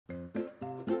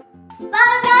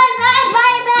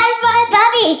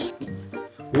Daddy!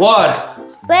 What?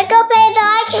 Let's go play the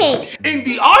arcade. In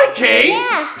the arcade?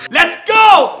 Yeah. Let's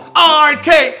go!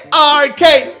 Arcade,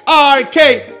 arcade,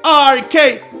 arcade,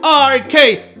 arcade,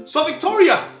 arcade. So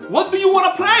Victoria, what do you want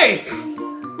to play?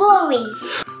 Bowling.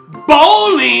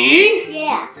 Bowling?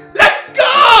 Yeah. Let's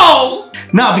go!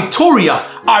 Now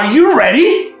Victoria, are you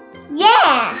ready?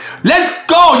 Yeah. Let's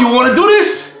go! You want to do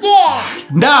this? Yeah.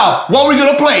 Now, what are we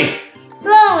going to play?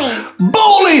 Bowling.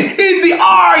 Bowling in the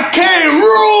arcade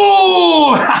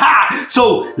room!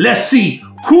 So let's see,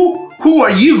 who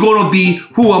are you gonna be?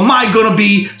 Who am I gonna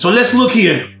be? So let's look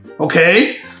here,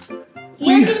 okay?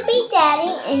 You're gonna be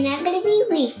Daddy and I'm gonna be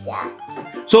Lisa.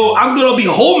 So I'm gonna be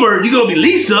Homer, you're gonna be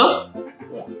Lisa?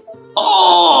 Yeah.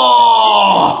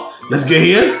 Oh! Let's get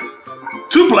here.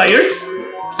 2 players.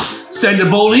 Standard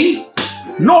bowling.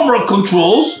 Normal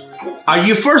controls. Are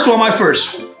you first or am I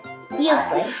first? You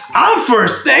first. I'm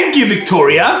first. Thank you,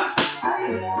 Victoria.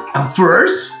 I'm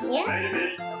first. Yeah.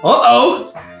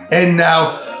 Uh-oh. And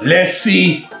now, let's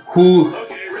see who...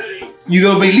 You're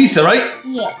gonna be Lisa, right?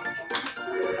 Yeah.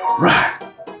 Right.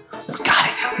 We got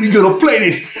it. We're gonna play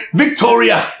this.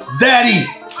 Victoria, Daddy.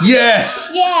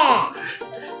 Yes. Yeah.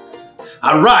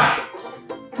 All right.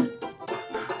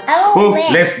 I will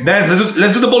win. Let's dance.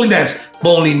 Let's do the bowling dance.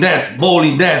 Bowling dance,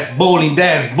 bowling dance, bowling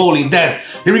dance, bowling dance.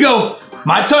 Here we go.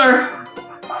 My turn.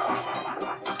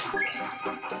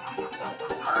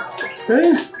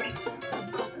 Okay.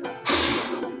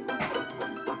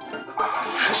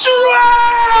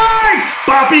 Strike!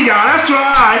 Papi got a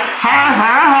strike. Ha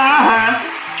ha ha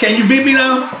ha. Can you beat me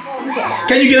now? Yeah.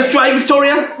 Can you get a strike,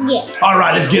 Victoria? Yeah. All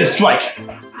right, let's get a strike.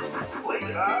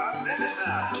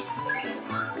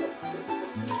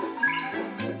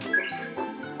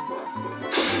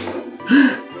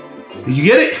 Did you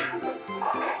get it?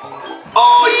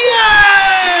 Oh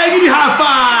yeah! Give me a high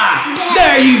five! Yeah.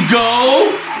 There you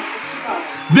go!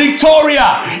 Victoria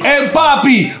and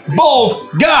Papi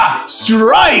both got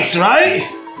strikes, right?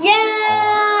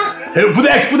 Yeah. Here, put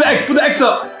the X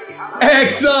up.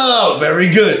 X up! Very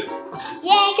good.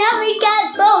 Yeah, because we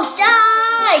got both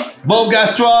sides. Both got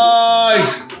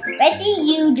strikes. Let's see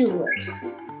you do it.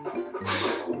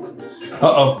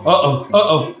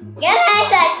 Uh-oh. Get my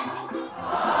side.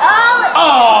 Oh!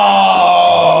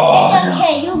 Oh! It's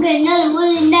okay, you get another one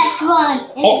in the next one.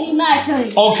 It'll be my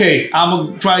turn. Okay, I'm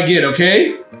gonna try again,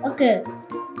 okay? Okay.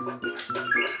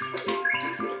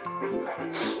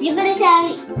 You're gonna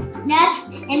say next,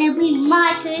 and it'll be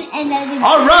my turn, and then.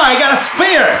 All right, I got a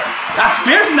spare. That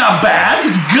spare's not bad.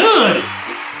 It's good,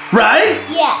 right?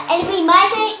 Yeah, and it'll be my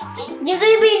turn. You're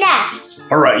gonna be next.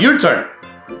 All right, your turn.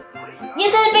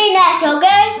 You're gonna be next,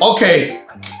 okay? Okay.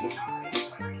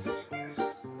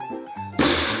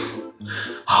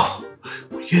 Oh,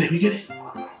 we get it.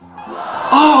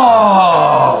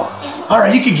 Oh! All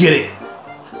right, you can get it.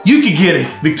 You can get it,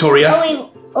 Victoria.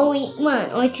 Only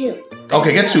one or two.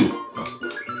 Okay, get 2.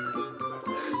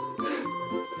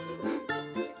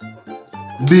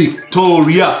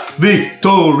 Victoria.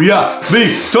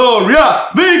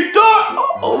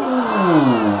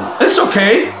 Oh, it's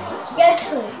okay. Your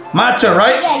turn. My turn,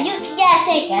 right? Yeah, you gotta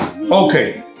take it.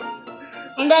 Okay.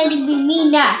 And then it'll be me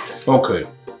next. Okay.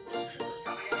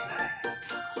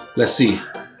 Let's see.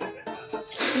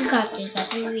 You got this. I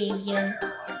believe you.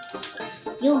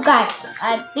 You got it.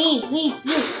 I believe you.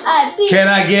 I believe. Can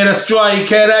I get a strike?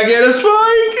 Yes!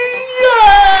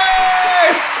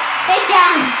 Sit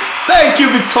down. Thank you,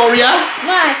 Victoria.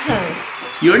 My turn.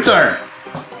 Your turn.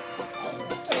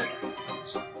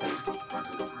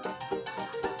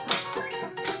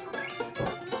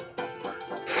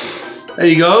 There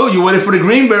you go. You waited for the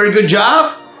green. Very good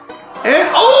job. And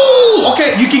oh,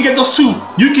 okay. You can get those 2.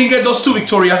 You can get those 2,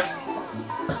 Victoria.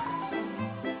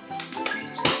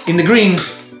 In the green.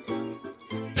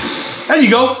 There you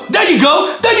go. There you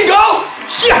go.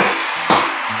 Yes!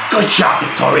 Good job,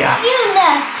 Victoria. You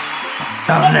next.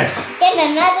 I'm next. Then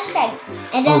another second.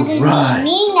 And then it'll Alright. be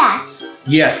me next.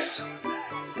 Yes.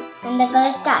 And they're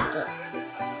gonna start this.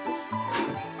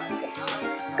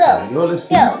 Go. Go, let's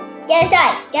see. Go. Get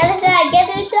aside. Get aside. Get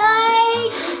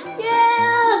aside.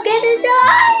 Yeah. Get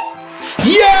aside.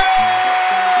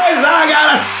 Yes! I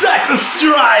got a second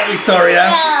strike, Victoria.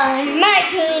 My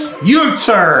turn. Your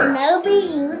turn. And that'll be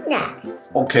you next.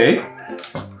 Okay.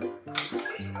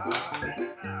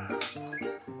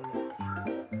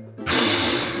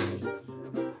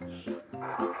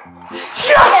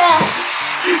 Yes!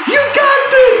 You got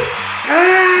this!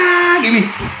 Ah, give me.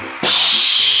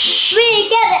 We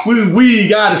get it. We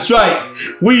got a strike.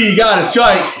 We got a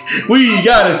strike.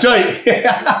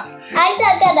 I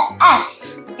got the X.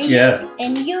 Yeah.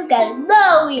 And you got a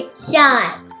low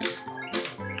shine.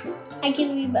 I can't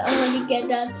believe I already get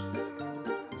that.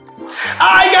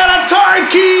 I got a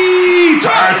turkey!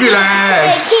 Turkey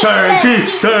leg!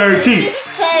 Turkey!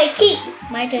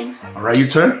 My turn. Alright, your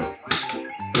turn. Here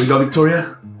we go,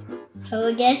 Victoria.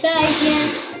 Oh, guess I can.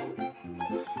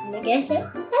 I guess it.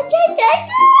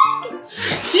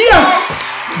 Yes!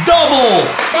 Double!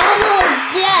 Double,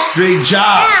 yes! Great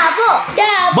job!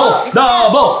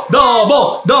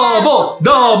 Double!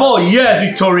 Yes,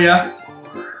 Victoria!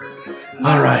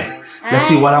 Alright, let's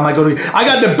see, what am I going to do? I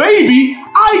got the baby!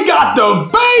 I got the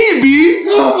baby!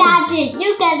 You got this!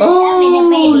 You got this! Oh, I mean the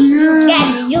baby!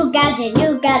 yeah. You got this!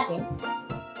 You got this!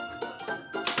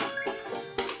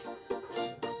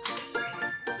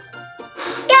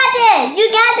 Got it! You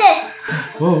got this!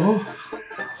 Oh!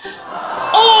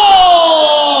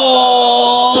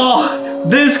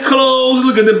 This close!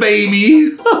 Look at the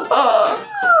baby!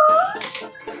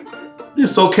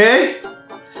 It's okay.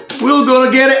 We're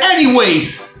gonna get it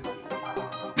anyways.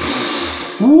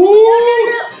 Woo!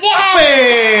 Yeah.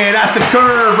 Spare! That's a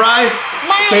curve, right?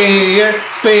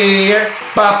 Spare.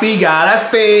 Papi got a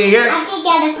spare. I can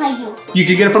get it for you. You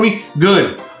can get it from me?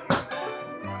 Good.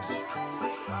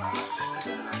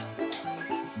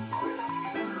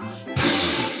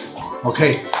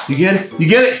 Okay, you get it? You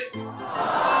get it?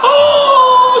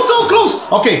 Oh, so close.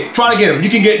 Okay, try to get him. You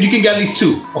can get at least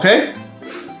 2, okay?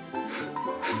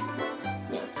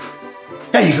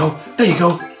 There you go. There you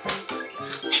go.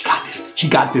 She got this. She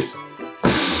got this.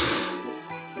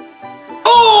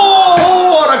 Oh,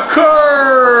 what a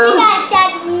curve! You gotta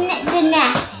sack the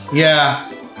next. Yeah,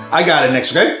 I got it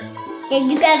next, okay? Yeah,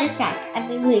 you gotta sack. I've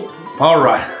been waiting. All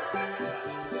right.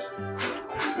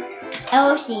 I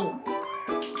will see you.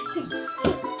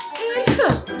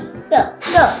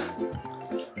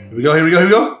 Go. Here we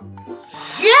go.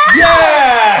 Yeah!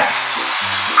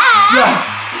 Yes! Yes!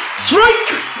 Strike!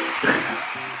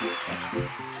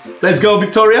 Let's go,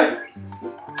 Victoria.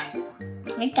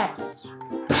 I got this.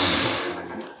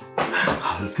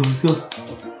 Let's go.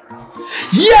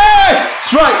 Yes!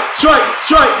 Strike!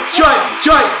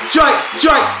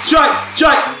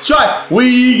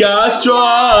 We got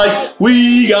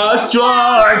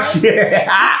strikes!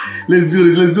 Yeah! Let's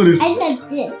do this. I did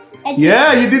this.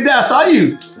 Yeah, you did that. I saw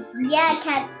you. Yeah,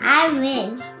 cause I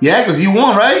win. Yeah, because you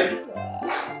won, right?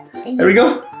 There we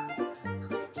go.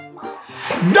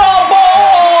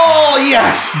 Double!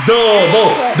 Yes!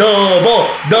 Double!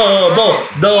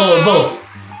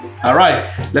 All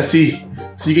right, let's see.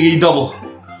 So you can get double.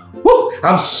 Woo!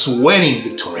 I'm sweating,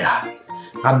 Victoria.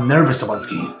 I'm nervous about this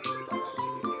game.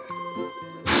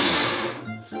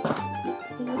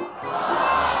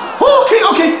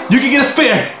 Okay. You can get a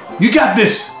spare. You got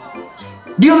this.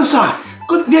 The other side.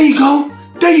 Good. There you go.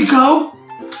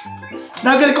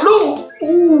 Now I gotta go.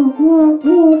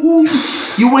 Ooh.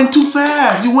 You went too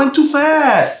fast. You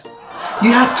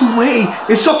had to wait.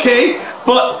 It's okay,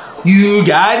 but you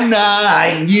got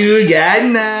 9.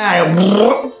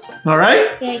 All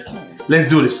right? Let's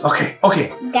do this. Okay.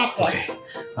 Got this.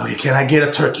 Okay, can I get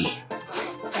a turkey?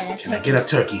 Can I get a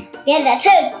turkey? Get a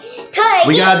turkey.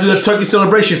 We gotta do the turkey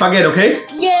celebration if I get it, okay?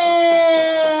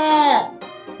 Yeah.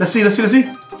 Let's see.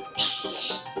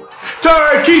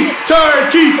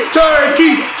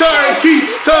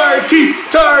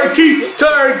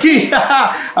 Turkey!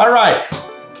 All right.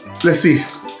 Let's see.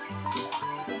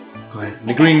 Go ahead.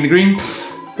 The green.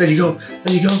 There you go.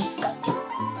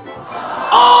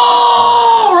 Oh,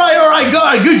 all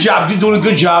right. Good job. You're doing a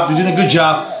good job.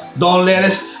 Don't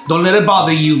let it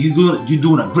bother you. You're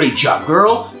doing a great job,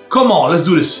 girl. Come on, let's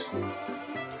do this.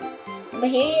 But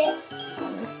here.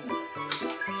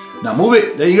 Now move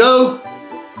it. There you go.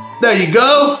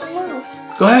 Move.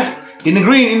 Go ahead. In the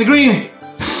green.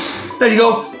 There you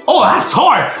go. Oh, that's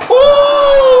hard.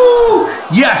 Woo!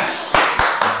 Yes.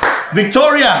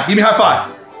 Victoria, give me a high five.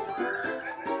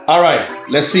 All right,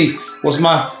 let's see. What's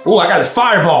my... Oh, I got a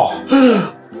fireball.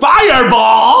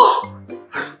 Fireball?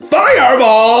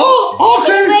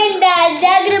 Okay. Burn that.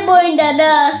 They're gonna burn that.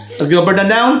 Let's go burn that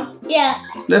down? Yeah.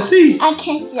 Let's see. I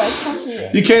can't see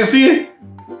it. You can't see it?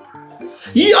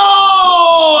 Yo!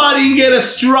 I didn't get a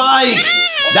strike.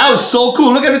 That was so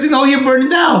cool. Look at everything over here burning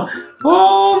down.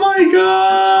 Oh my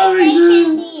God. I can't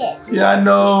see it. Yeah, I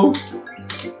know.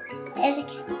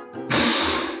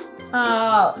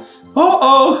 Oh.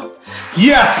 Uh-oh.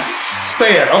 Yes.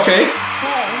 Spare. Okay.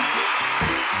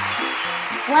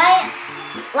 Why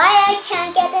I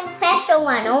can't get the special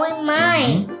one? Only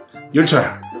mine. Your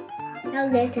turn. No,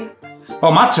 your turn.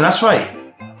 Oh, my turn. That's right.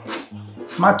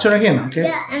 It's my turn again. Okay.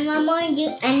 Yeah, and one more, and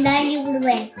then you will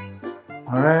win.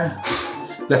 All right.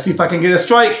 Let's see if I can get a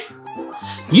strike.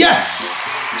 Yes.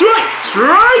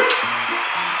 Strike.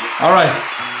 All right.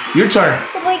 Your turn.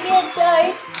 Oh my God, so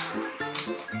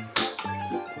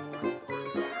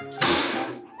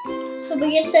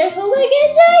get saved. Who will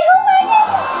get saved? Who will get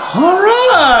saved? All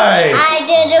right. I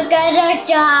did a good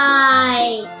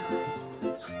job.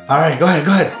 All right, go ahead,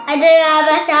 go ahead. I did it on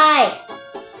my side.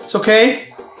 It's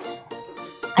okay.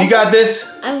 You got this.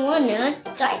 I won on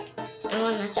side. I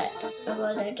won on side. I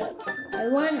won on side. I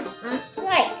won on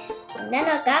side. And then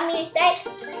I got me a side.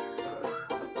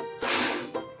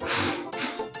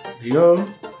 There you go.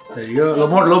 There you go. A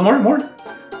little more.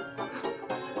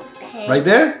 Okay. Right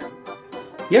there.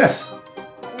 Yes.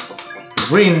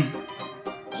 Green.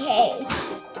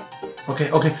 Okay.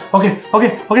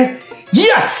 Okay.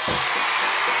 Yes!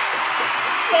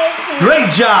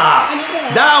 Great job!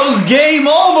 That was game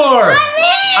over!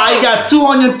 I got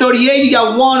 238, you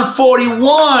got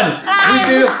 141.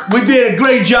 We did a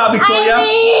great job,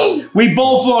 Victoria. We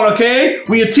both won, okay?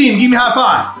 We a team. Give me a high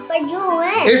five. But you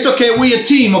win. It's okay, we a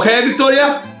team, okay,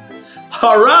 Victoria?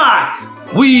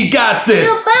 Alright! We got this.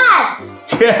 Too bad.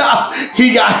 Yeah,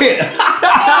 he got hit.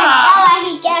 How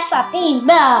he get for being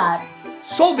bad.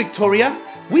 So, Victoria,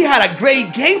 we had a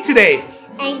great game today.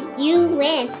 And you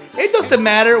win. It doesn't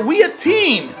matter, we a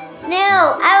team.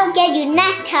 No, I will get you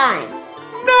next time.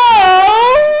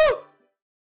 No!